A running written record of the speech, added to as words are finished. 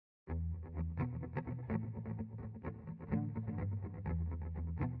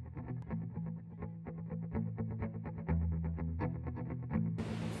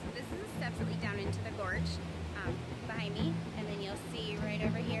behind me, and then you'll see right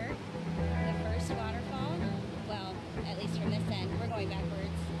over here the first waterfall. Well, at least from this end. We're going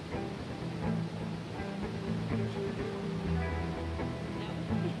backwards.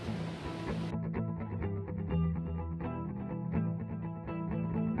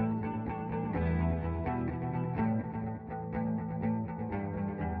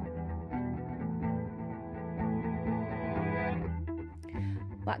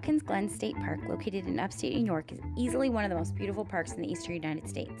 Watkins Glen State Park, located in upstate New York, is easily one of the most beautiful parks in the eastern United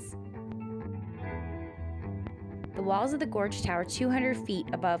States. The walls of the gorge tower 200 feet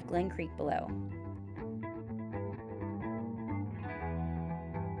above Glen Creek below.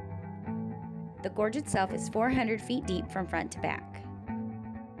 The gorge itself is 400 feet deep from front to back.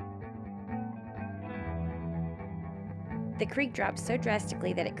 The creek drops so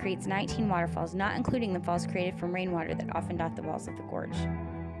drastically that it creates 19 waterfalls, not including the falls created from rainwater that often dot the walls of the gorge.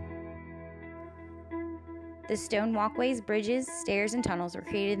 The stone walkways, bridges, stairs, and tunnels were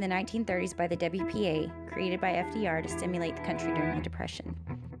created in the 1930s by the WPA, created by FDR to stimulate the country during the Depression.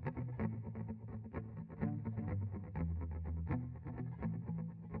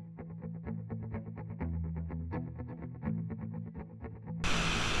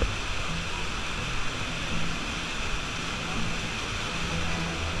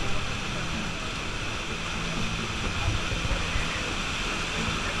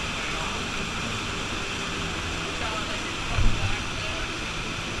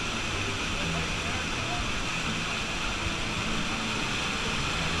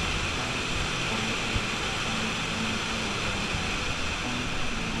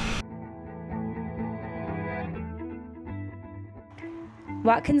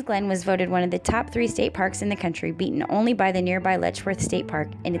 Watkins Glen was voted one of the top 3 state parks in the country, beaten only by the nearby Letchworth State Park,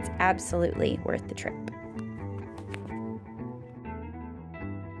 and it's absolutely worth the trip.